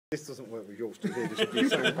This doesn't work with yours too. Here, this would be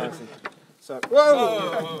so embarrassing. So,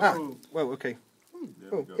 whoa! Ah, well, okay.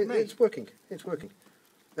 Oh, it's working. It's working.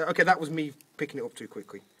 Okay, that was me picking it up too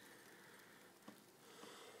quickly.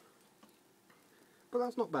 But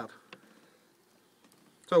that's not bad.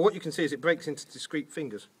 So what you can see is it breaks into discrete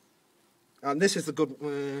fingers. And this is the good...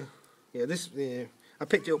 I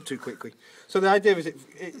picked it up too quickly. So the idea is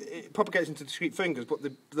it propagates into discrete fingers, but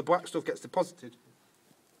the black stuff gets deposited,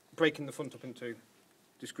 breaking the front up into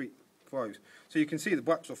discrete flows. So you can see the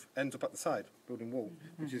black stuff ends up at the side, building wool,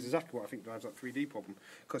 which is exactly what I think drives that 3D problem.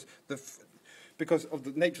 Because of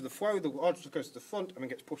the nature of the flow, the large stuff goes to the front and then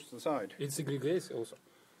gets pushed to the side. It segregates also.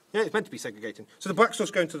 Yeah, it's meant to be segregating. So the black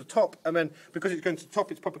stuff's going to the top, and then because it's going to the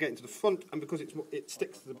top, it's propagating to the front, and because it's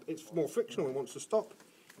more frictional and wants to stop,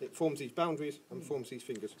 it forms these boundaries and forms these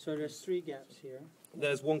fingers. So there's 3 gaps here.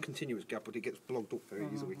 There's one continuous gap, but it gets blocked up very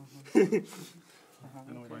easily.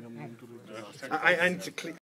 I need to click.